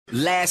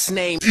Last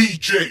name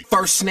DJ.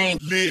 First name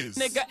Liz.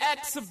 Nigga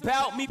X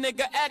about me,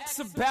 nigga X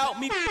about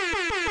me.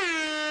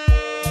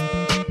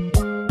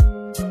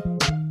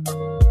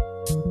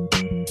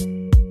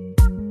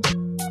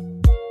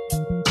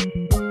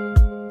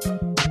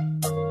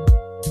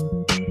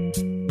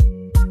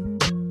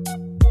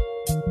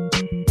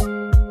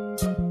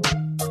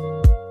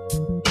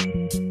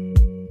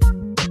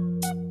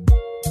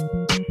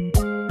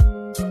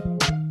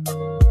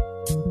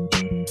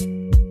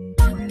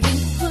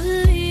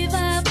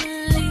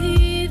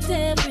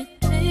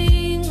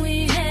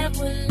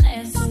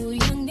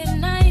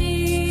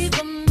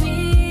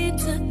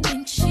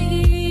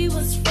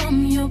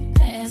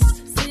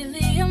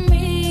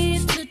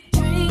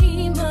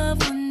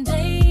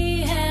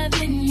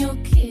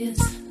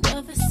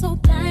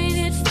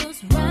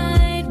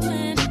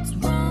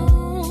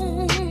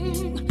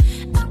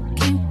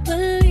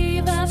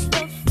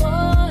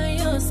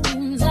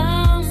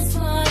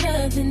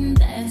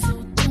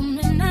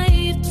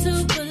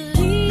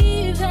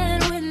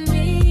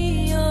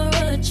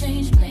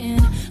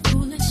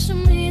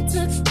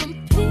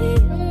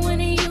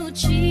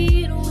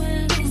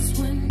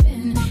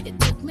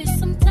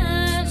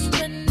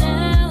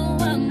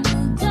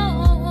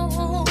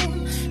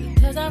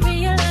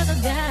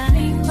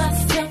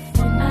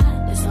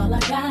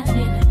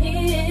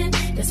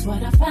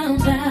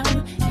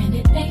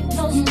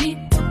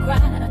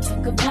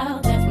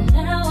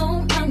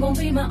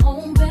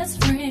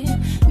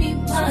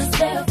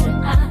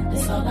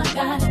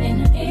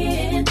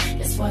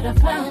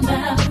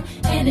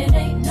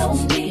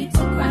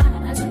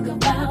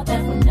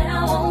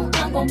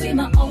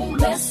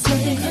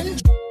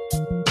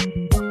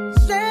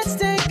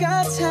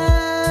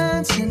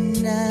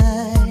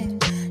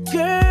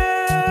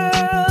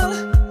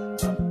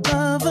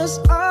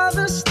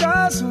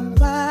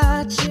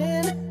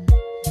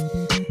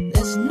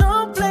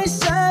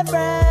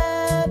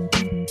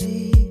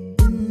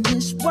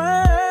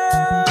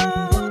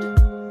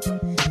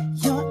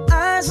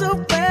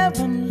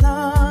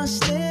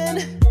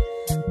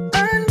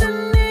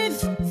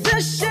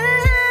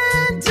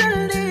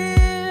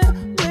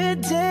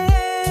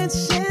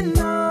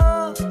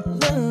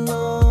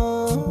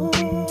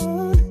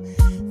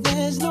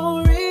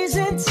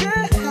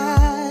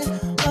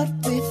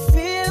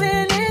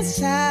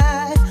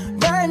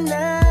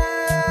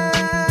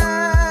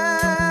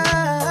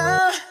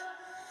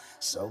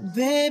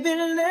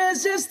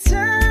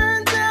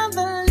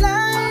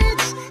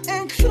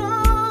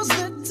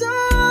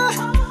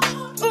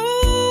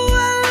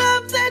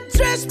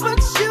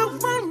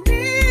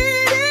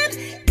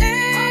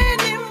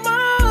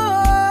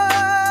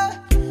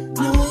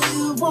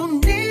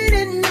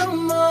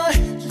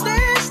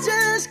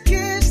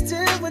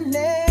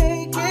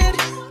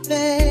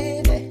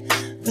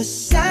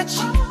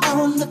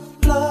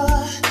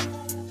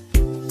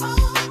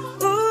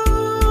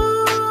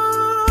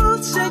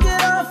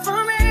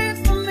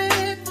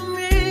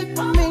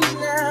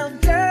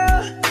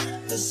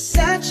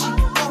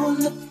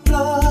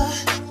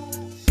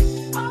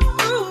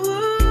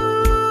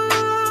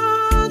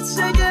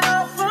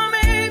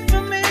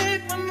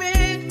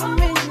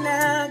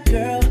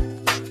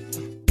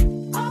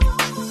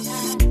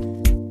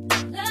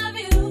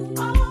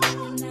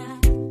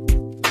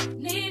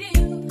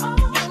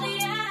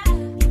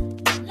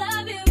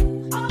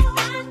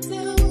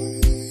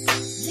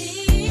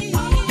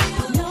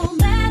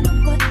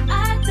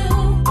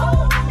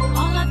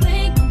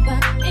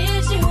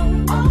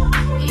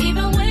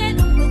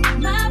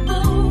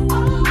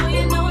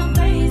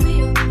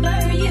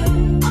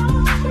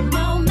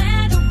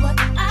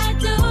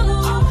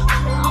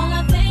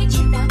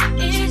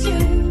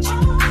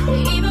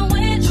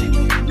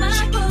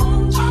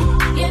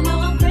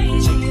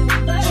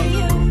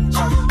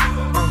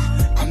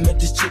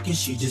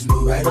 She just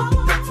moved right up the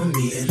block for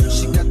me, and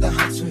she got the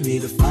hots for me,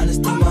 the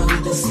finest thing my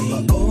hood has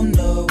seen. But oh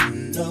no,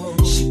 no,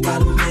 she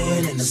got a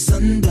man and a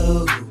son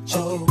though.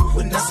 Oh,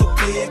 but that's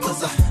okay,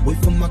 cause I wait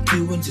for my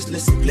cue and just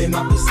listen, play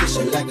my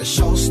position like a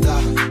show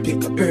star.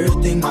 Pick up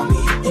everything, mommy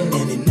hitting,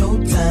 and in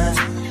no time,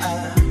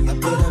 I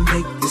better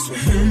make this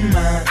with her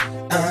mine.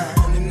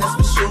 And that's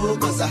for sure,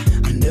 cause I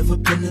never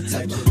been the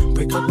type to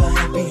break up a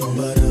happy home.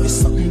 But it's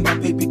something about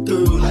baby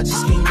girl, I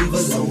just can't leave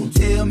alone.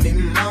 Tell me,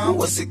 mom,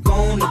 what's it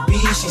gonna be?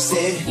 She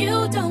said,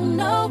 you don't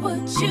know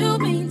what you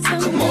mean to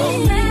me. Come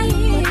on.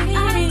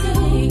 I do.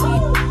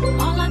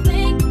 All I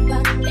think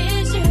about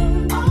is you.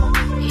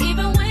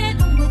 Even when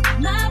I'm with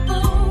my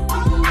boo,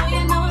 oh,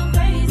 you know I'm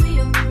crazy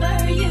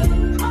over you.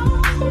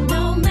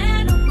 No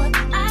matter what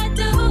I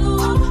do,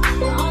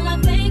 all I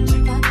think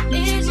about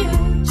is you.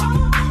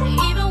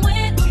 Even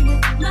when I'm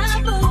with my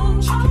boo,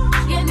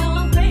 you know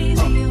I'm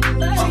crazy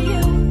over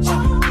you.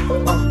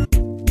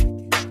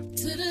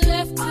 To the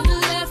left, to the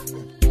left.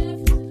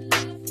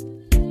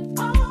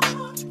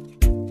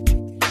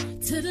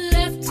 To the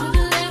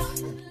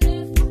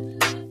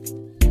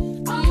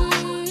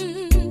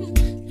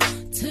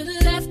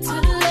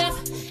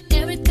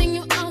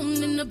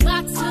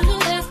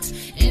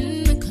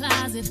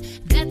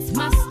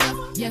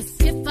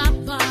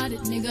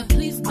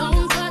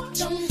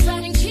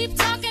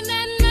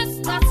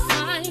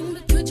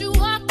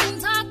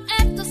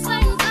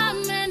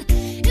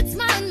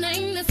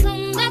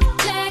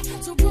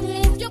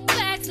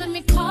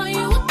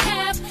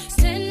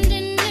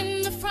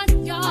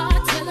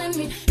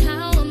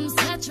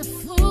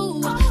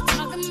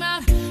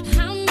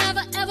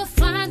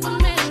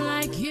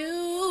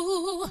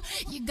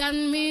got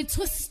me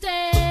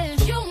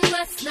twisted. You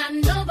must not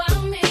know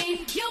about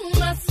me. You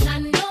must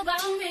not know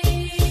about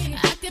me.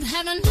 I could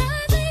have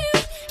another you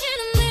in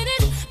a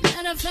minute.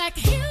 Matter of fact,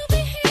 he'll be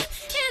here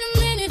in a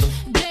minute,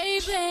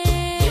 baby.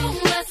 You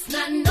must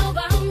not know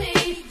about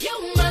me.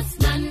 You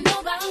must not know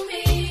about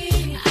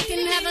me. I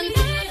can have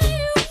another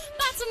you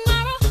by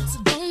tomorrow. So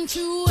don't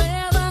you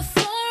ever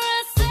for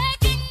a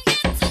second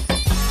get to me.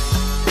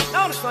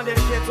 Now this one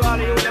dedicated to all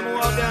of you, them who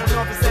out there and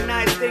know to say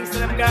nice things to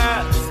them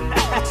girls.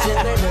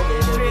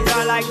 Treat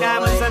her like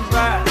diamonds and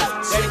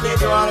pearls. Dedicated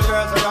to all the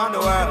girls around the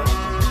world.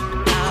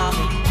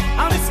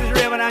 And this is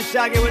Raven and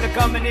Shaggy with a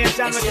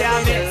combination with the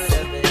mix.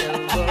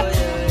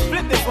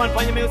 Flip this one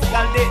for your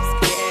musical disc.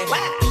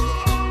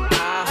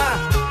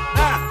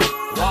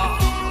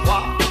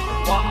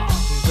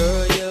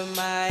 Girl, you're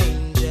my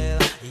angel.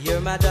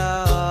 You're my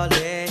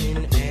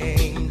darling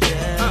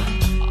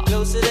angel.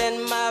 Closer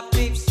than my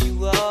peeps,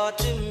 you are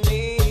to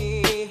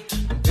me,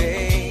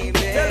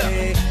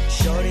 baby.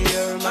 Shorty,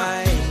 you're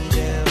my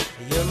angel.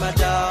 You're my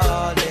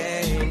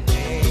darling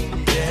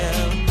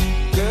angel.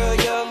 Girl,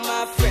 you're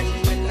my friend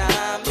when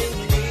I'm in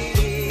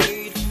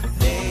need,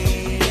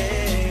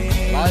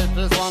 lady. Life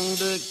is one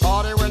big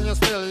party when you're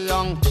still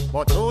young,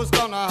 but who's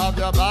gonna have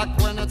your back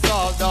when it's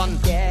all done?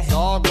 Yeah. It's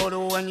all good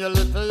when you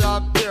live for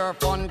your pure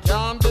fun.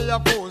 Can't be a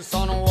fool,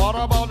 son. What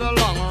about the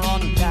long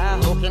run? Yeah.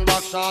 Looking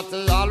back,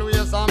 shorty,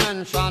 always a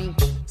mention.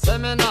 Say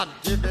me not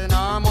giving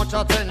her much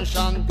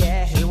attention.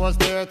 Yeah. She was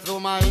there through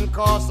my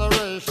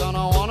incarceration.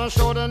 I wanna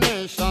show the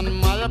nation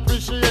my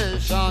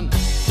appreciation.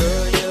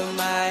 Girl, you're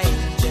my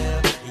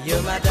angel.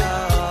 You're my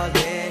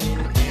darling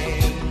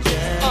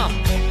angel.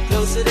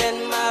 Closer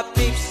than my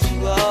peeps,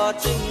 you are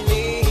to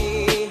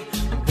me,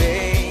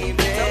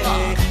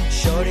 baby.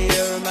 Shorty,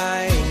 you're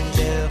my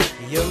angel.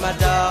 You're my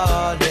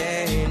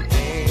darling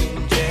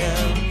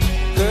angel.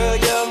 Girl,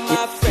 you're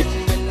my friend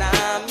when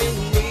I'm in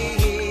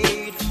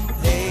need,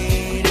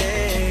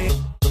 lady.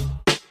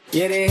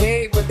 Yeah, they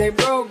hate, but they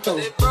broke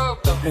though.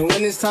 And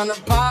when it's time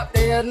to pop,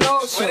 they had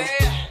no show.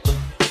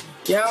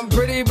 Yeah, I'm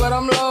pretty, but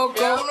I'm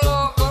loco.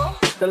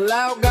 The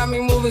loud got me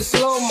moving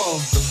slow-mo.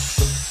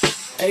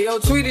 Hey, yo,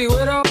 Tweety,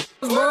 where the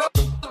bro?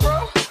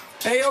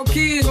 Hey, yo,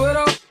 Keys, where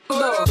the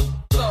though?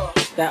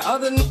 That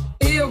other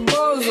he a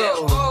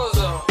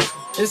bozo.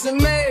 It's a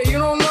mayor, you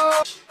don't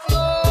know?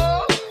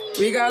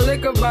 We got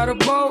liquor by the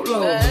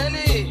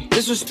boatload.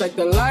 Disrespect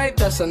the life,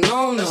 that's a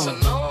no-no.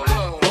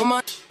 All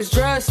my is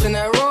dressed in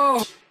that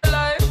robe.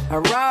 I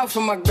ride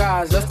for my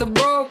guys, that's the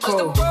bro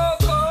code.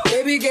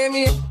 Baby gave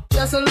me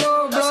that's a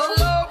low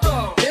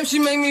blow. Damn, she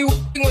make me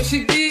when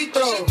she deep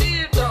throw.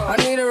 I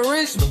need a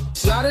rich,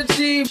 not a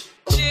cheap.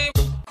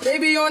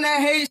 Baby on that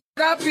hate shit,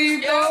 I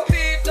peep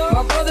though.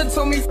 My brother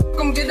told me, fuck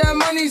 'em, get that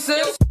money,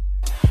 sis.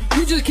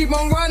 You just keep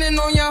on running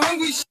on your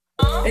hungry shit.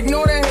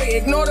 Ignore the hate,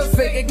 ignore the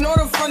fake, ignore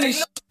the funny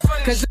shit.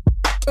 Cause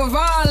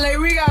violate,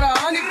 we got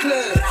 100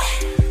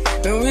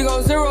 clips. And we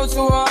go 0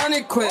 to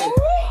 100 quid.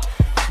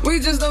 We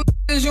just the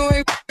you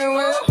ain't f***ing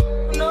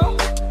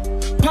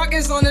with.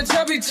 Pockets on the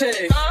chubby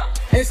chick.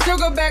 And still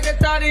go back a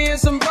 30 and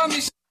some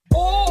bummy shit.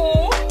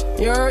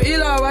 You're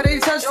Eli, why they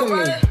testing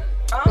me?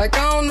 Like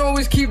I don't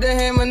always keep the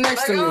hammer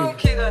next to me.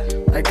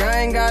 Like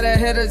I ain't got a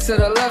header to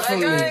the left of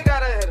me.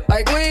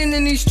 Like we ain't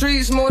in these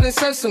streets more than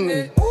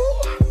sesame.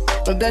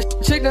 But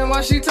that chick, then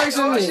why she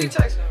texting me?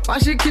 Why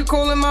she keep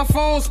calling my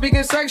phone,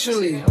 speaking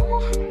sexually?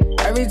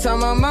 Every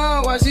time I'm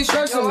out, why she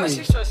stressing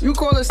me? You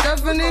call her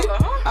Stephanie,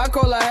 I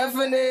call her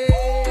Heffany.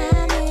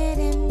 I met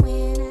him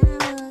when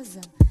I was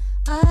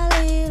a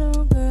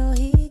little girl.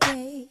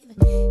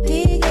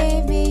 He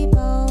gave me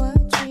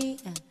poetry.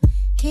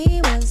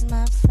 He was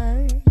my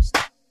first,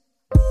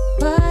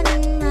 but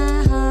in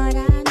my heart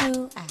I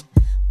knew I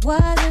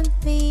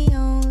wasn't the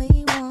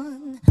only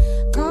one.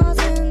 'Cause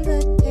when the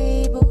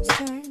tables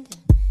turned,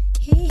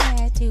 he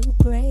had to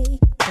break.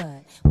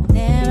 But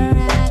whenever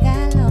I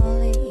got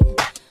lonely,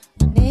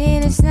 I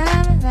needed some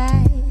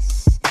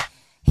advice.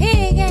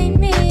 He gave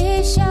me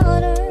his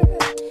shoulder.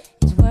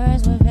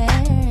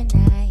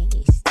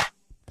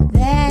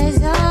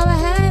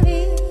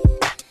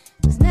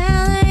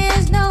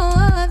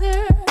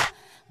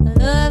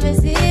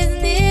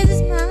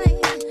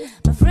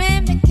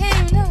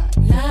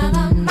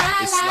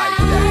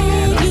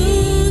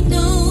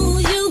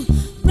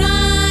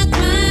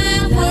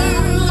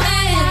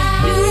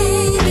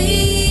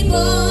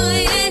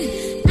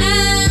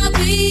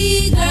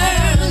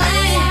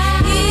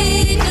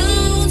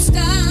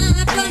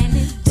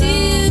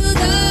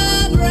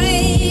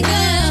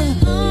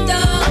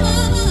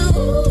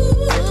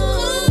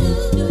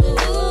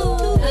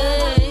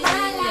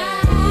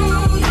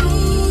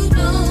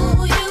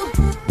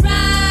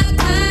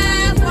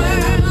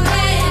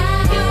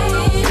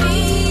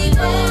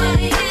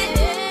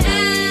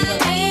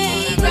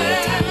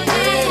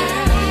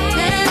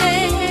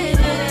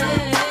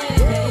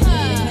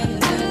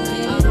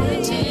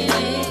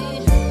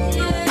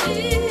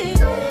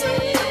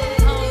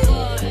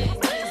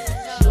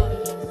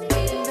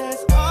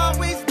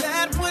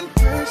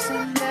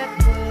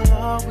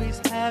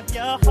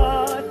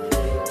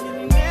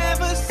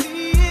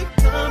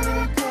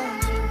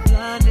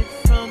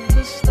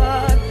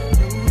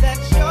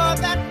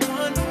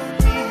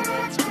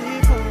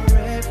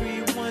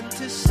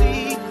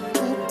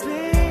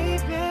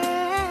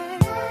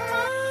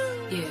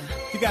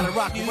 gotta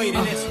rock away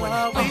to this one.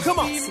 Come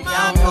on. See,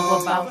 I don't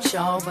know about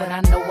y'all, but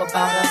I know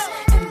about us.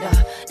 And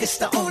it's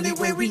the only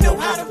way we know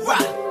how to rock.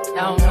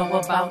 I don't know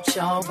about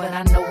y'all, but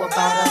I know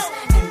about us.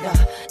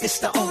 And it's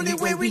the only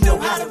way we know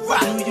how to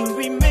rock. Do you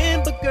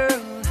remember,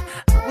 girl?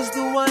 I was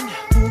the one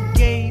who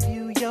gave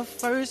you your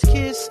first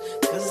kiss.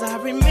 Cause I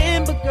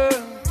remember,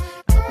 girl,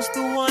 I was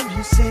the one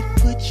who said,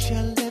 put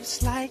your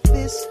lips like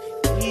this.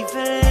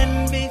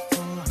 Even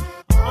before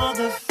all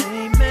the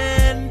fame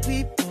and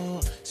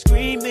people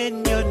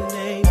screaming your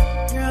name.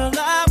 Girl,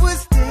 I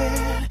was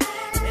there,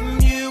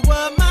 and you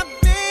were my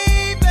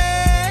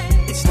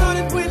baby. It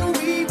started when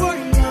we were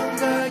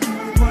younger, you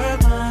were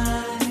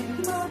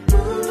mine.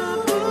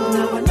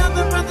 Now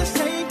another brother's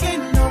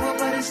taking over,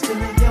 but it's still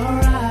in your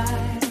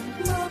eyes.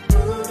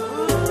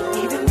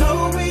 Even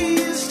though we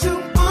used to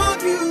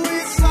argue,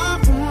 it's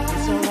alright.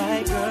 It's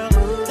alright, girl,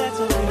 that's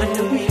alright. I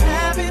know we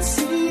haven't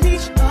seen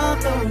each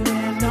other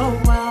in a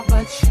while,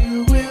 but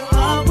you will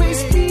always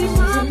be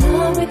my boy.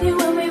 With you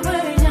when we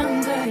were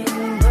younger, you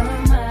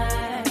were my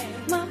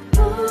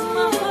boy.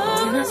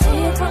 And I see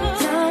it from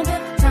time to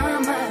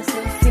time, I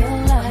still feel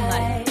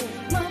like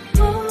my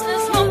boy.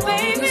 That's my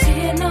baby.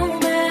 See it no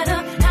matter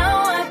how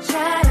I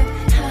try to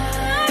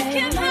hide. I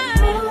can't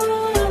hide.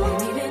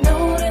 And even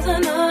though there's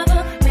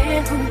another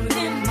man who's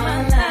in my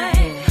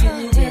life, you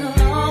will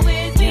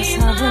always be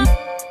my.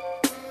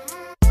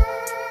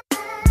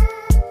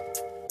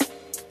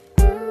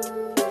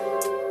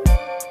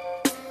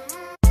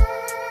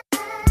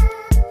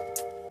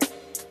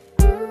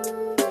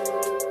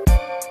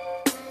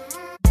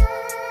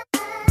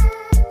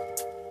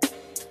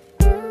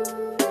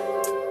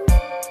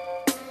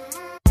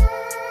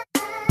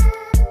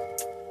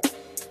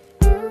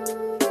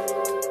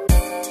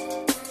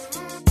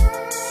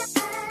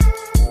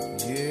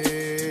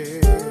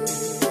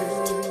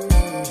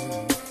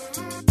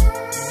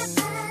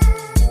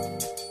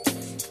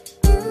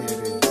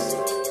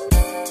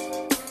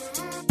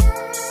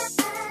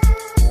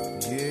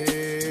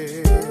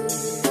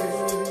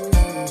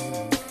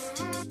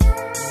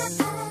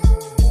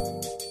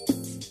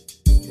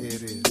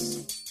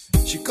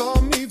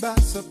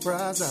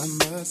 Surprise, I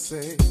must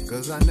say,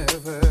 cause I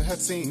never had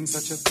seen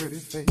such a pretty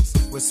face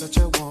with such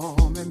a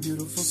warm and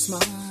beautiful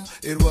smile.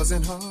 It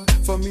wasn't hard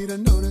for me to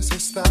notice her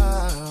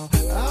style.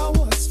 I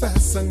was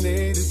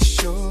fascinated,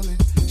 surely.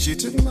 She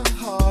took my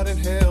heart and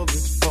held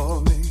it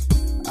for me.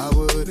 I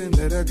wouldn't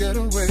let her get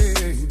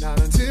away, not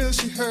until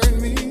she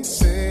heard me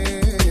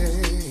say,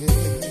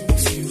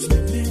 excuse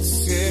me,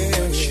 miss, yeah.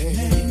 What's your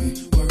name?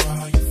 Where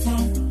are you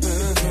from?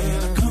 Can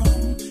I come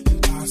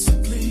and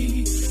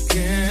possibly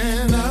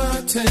can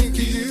I take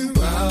you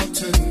out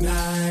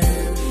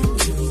tonight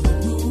to the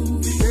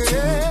movie,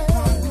 yeah.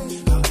 To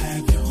the park? I'll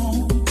have you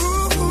home.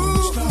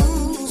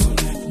 Ooh, so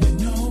let me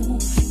know.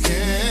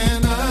 Can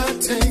I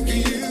take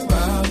you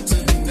out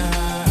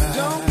tonight?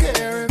 Don't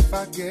care if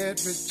I get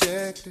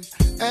rejected.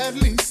 At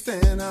least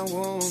then I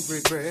won't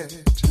regret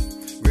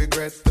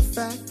the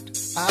fact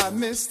I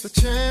missed the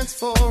chance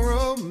for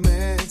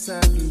romance.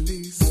 At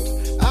least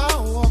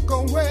I'll walk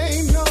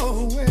away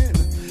knowing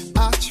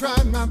I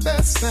tried my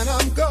best and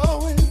I'm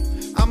going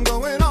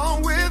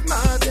on with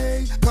my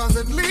day. Cause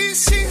at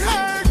least she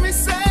heard me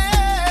say,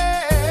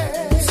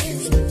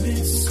 excuse me,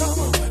 miss, come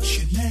on, what's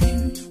your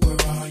name?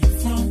 Where are you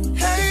from?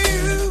 Hey,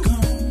 you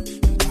come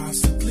and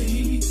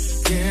possibly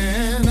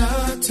can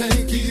I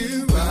take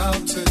you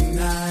out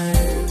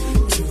tonight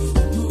to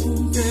the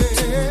movie?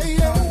 Yeah,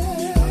 yeah.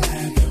 I'll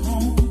have you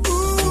home.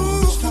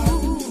 Ooh,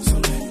 so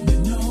let me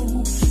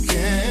know.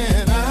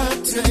 Can I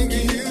take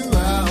you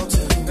out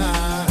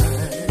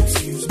tonight?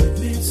 Excuse me,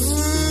 miss.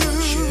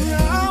 Ooh,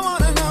 I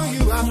wanna know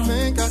you. I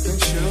think I can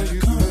show you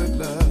good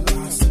love.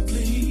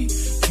 Possibly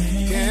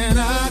can I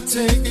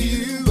take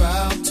you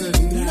out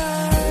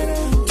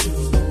tonight?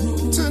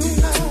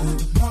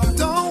 Tonight,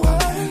 don't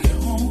worry.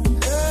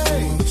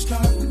 Hey,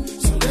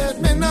 so let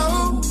me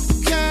know.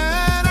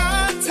 Can I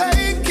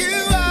take you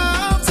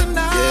out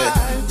tonight?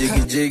 Yeah,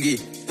 jiggy jiggy,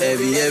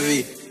 heavy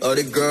heavy. All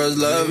the girls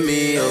love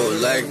me, oh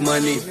like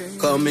money.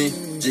 Call me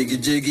jiggy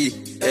jiggy,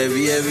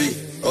 heavy heavy.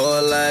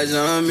 All eyes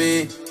on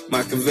me.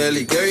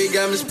 Machiavelli, girl, you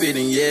got me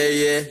spitting, yeah,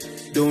 yeah.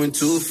 Doing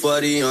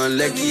 240 on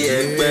Lecky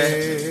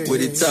Ekbe.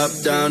 With it top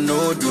down,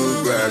 no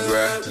do, gra.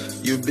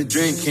 You be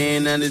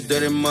drinking and the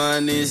dirty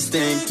money is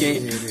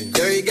stinking.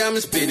 Girl, you got me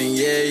spitting,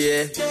 yeah,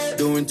 yeah.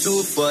 Doing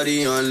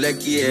 240 on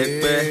Lecky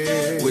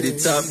Ekbe. With it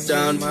top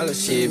down, mala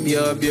shit,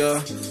 bia.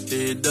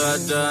 Hey,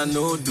 da,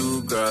 no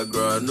do, gra,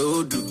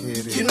 no do.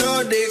 You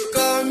know they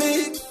call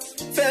me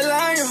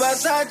Fela in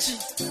Versace.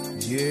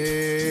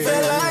 Yeah.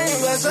 Fela in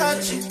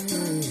Versace.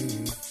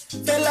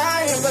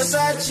 Fela in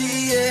Versace,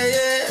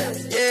 yeah.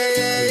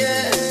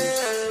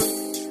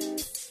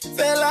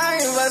 Fela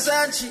in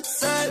Versace,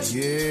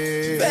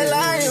 yeah.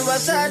 Fela in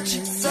Versace,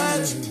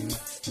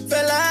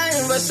 Fela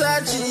in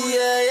Versace,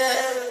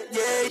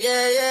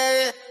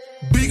 yeah.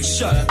 Big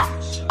shot,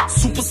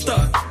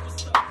 superstar,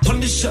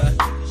 punisher,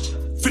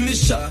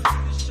 finisher,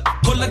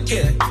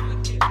 Colake,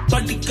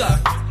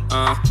 bodyguard.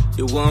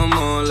 You want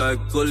more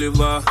like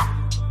Oliver.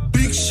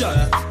 Big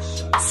shot,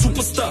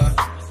 superstar.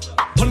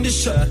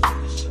 punish her,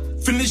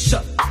 finish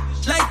her.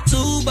 Like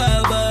two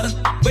baba,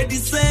 ready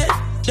set,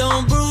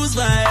 don't bruise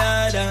my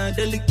heart, I'm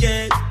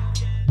delicate.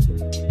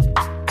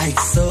 I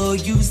saw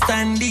you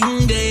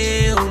standing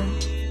there.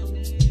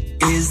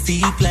 Is the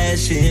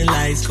flashing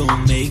lights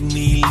gonna make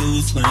me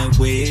lose my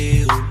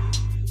will?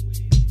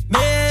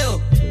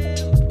 Mail,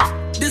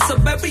 this a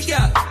baby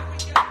yacht.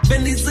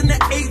 Bentley's in the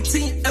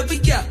 18 every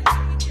yacht.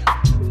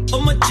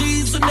 All my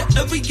G's in the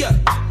every yacht.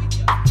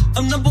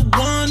 I'm number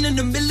one in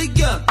a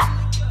million.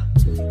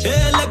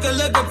 Yeah, like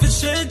a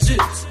fish and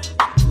chips.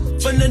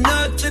 From the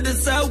north to the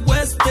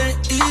southwest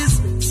and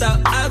east,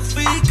 South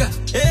Africa.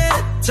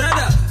 Yeah,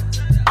 tada.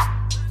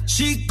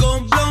 She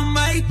gon' blow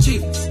my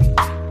cheeks.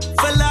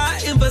 Fella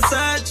in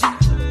Versace,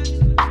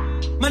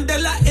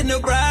 Mandela in the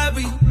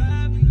Rari,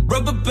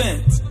 rubber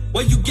bands.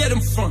 Where you get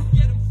them from?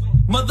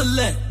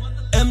 Motherland,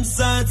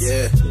 M-Science.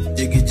 Yeah,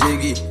 jiggy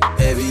jiggy,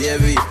 heavy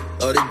heavy.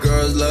 All the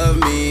girls love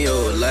me,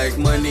 oh like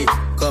money.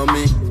 Call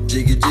me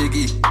jiggy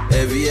jiggy,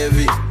 heavy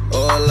heavy.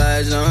 All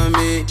eyes on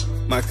me.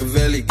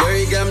 Machiavelli, girl,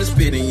 you got me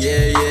speeding,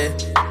 yeah yeah.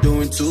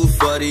 Doing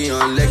 240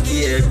 on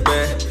Lecky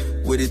Eskay.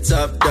 With it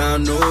top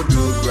down, no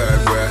do,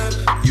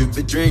 bruh. You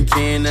been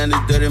drinking and the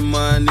dirty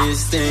money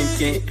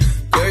stinking.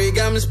 Girl, you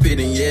got me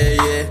speeding, yeah,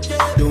 yeah.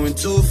 Doing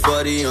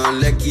 240 on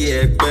Lecky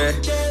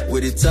Eskay.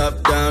 With it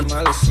top down, my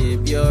little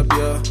shit, yeah.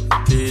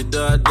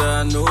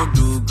 Da, no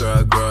do,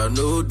 gra,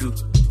 no do.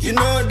 You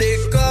know they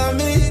call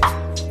me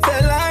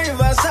Fella in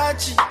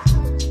Versace.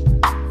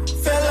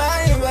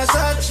 Fella in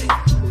Versace.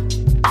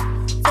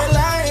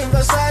 Fella in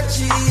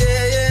Versace, yeah.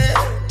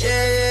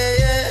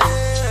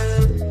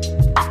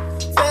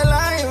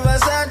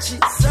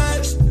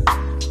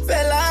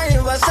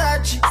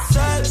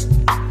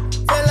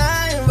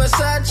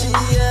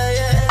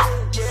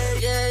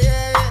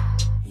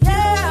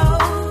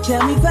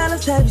 Tell me,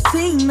 fellas, have you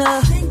seen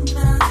her?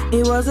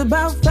 It was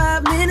about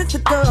 5 minutes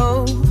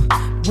ago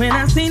when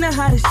I seen the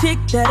hottest chick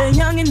that a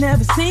youngin'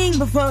 never seen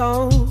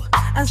before.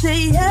 I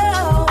say,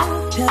 yo,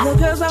 tell the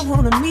girls I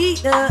wanna meet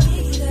her.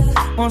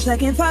 On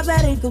second thought,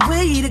 that ain't the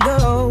way to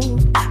go.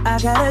 I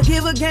gotta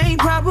give her game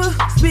proper,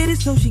 spit it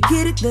so she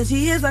get it. There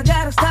she is, I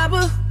gotta stop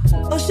her.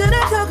 Or should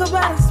I talk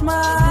about a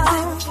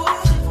smile?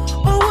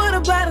 Or what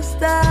about a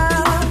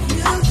style?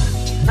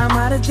 I'm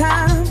out of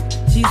time.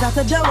 She's out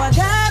the door, I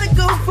gotta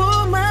go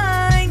for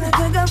mine. I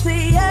think I'll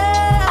say,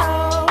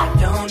 yeah. I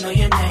don't know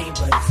your name,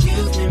 but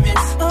excuse me,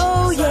 miss.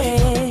 Oh,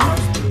 yeah.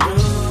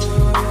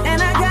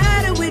 And I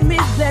gotta admit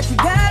that you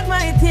got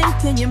my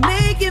attention. You're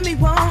making me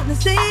want to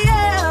say,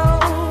 yeah.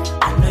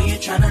 I know you're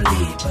trying to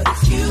leave, but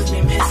excuse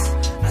me, miss.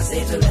 I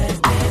saved the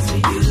last dance for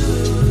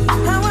you.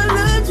 How I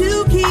love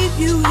to keep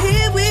you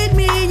here with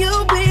me,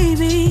 yo,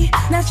 baby.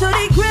 Now, so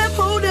they grab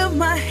hold of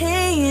my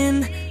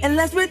hand and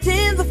let's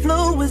pretend the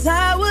flow was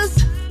ours.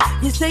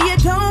 You say you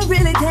don't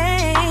really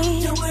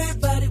dance. Don't worry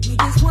about it, we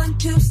just 1,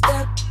 2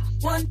 step,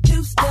 1,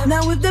 2 step.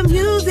 Now if the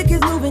music is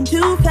moving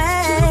too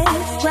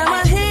fast, grab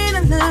my hand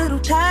a little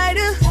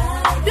tighter.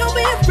 Don't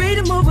be afraid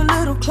to move a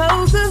little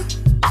closer.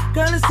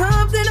 Girl, there's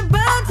something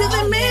about you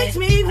that makes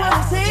me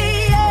wanna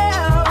say,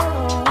 yeah.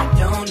 I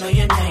don't know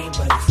your name,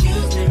 but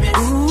excuse me, miss.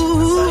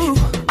 Ooh.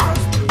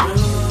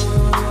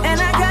 And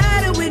I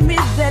gotta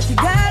admit that you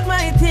got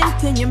my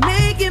attention. You're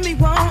making me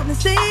wanna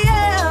say,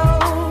 yeah.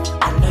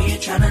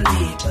 Tryna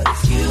leave, but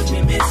excuse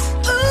me, miss.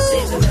 I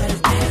saved the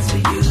last dance for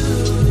you.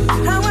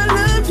 How I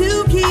love to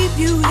keep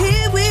you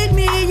here with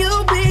me,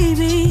 yo,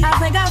 baby. I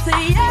think I'll say,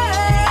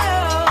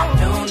 yeah.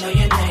 Don't know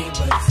your name,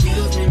 but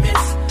excuse me,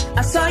 miss.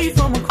 I saw you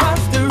from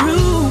across the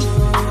room,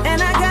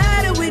 and I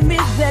gotta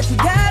admit that you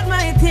got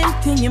my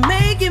attention. You're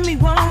making me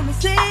wanna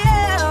say,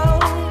 yeah.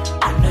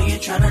 I know you're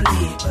tryna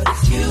leave, but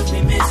excuse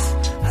me, miss.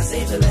 I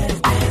saved the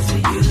last dance for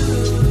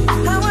you.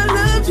 How I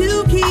love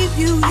to keep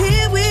you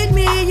here with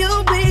me,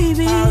 yo,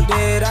 baby. How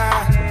did I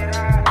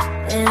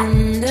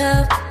end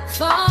up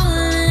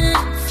falling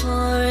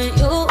for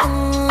you?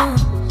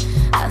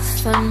 I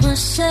found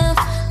myself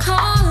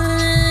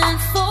calling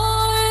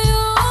for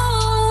you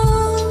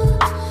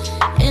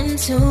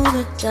into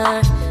the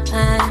dark. I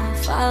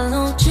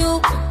followed you,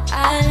 but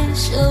I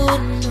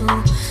should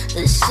know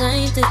this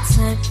ain't the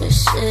type of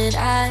shit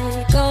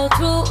I go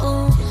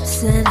through.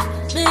 Send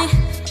me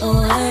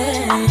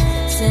away,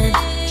 send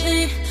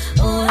me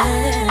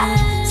away,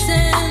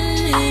 send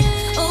me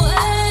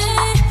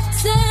away,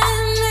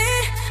 send me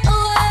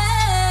away,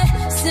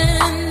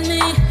 send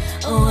me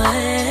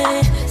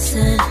away,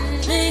 send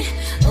me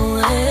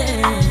away.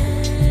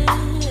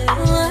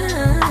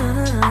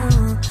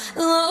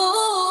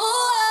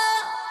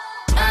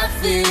 I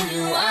feel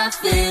you, I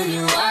feel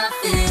you, I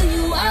feel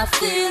you, I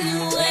feel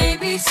you,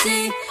 ABC.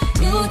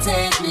 You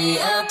take me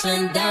up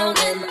and down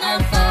and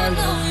I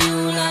follow you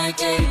like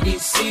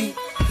ABC.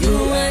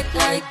 You act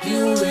like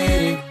you with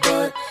it,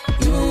 but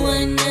you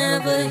ain't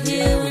never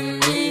here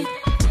with me.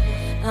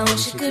 I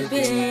wish it could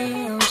be,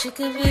 I wish it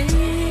could be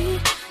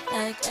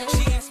like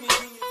ABC.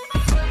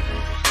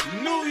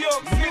 New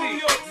York City,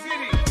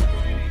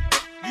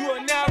 you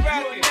are now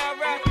rapping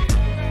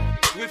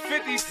with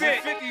 50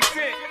 Cent.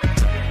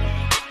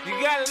 You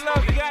gotta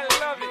love it, you gotta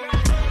love it.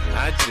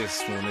 I I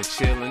just wanna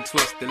chill and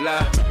twist the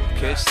lot.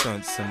 Catch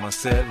stunts in my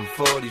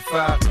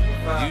 745.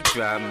 You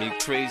drive me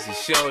crazy,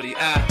 shorty.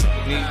 I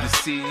need to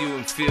see you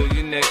and feel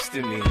you next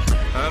to me.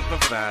 I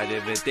provide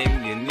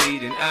everything you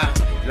need, and I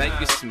like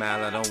your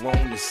smile. I don't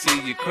wanna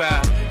see you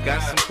cry.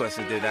 Got some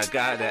questions that I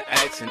gotta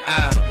ask, and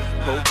I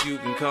hope you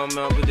can come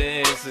up with the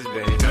answers,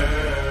 baby.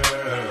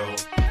 Girl,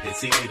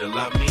 it's easy to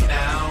love me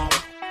now.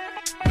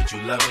 Would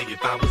you love me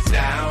if I was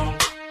down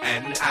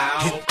and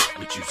out?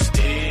 Would you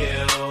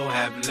still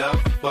have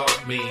love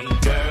for me,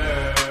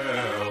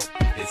 girl?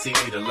 It's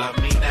easy to love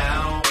me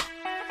now.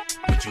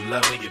 Would you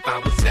love me if I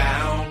was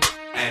down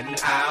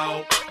and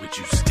out? Would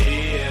you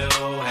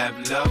still have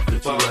love for me?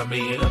 Could you love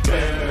me in a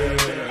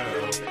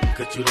girl?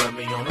 Could you love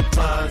me on a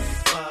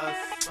bus?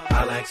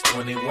 I'll ask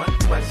 21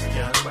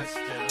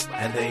 questions,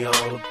 and they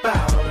all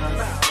about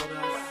us.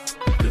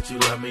 Could you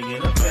love me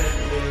in a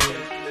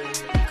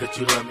bed? Could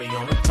you love me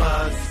on a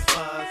bus?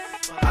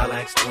 I'll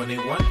ask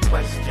 21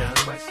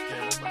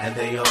 questions, and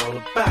they all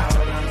about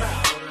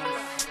us.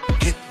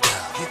 Hit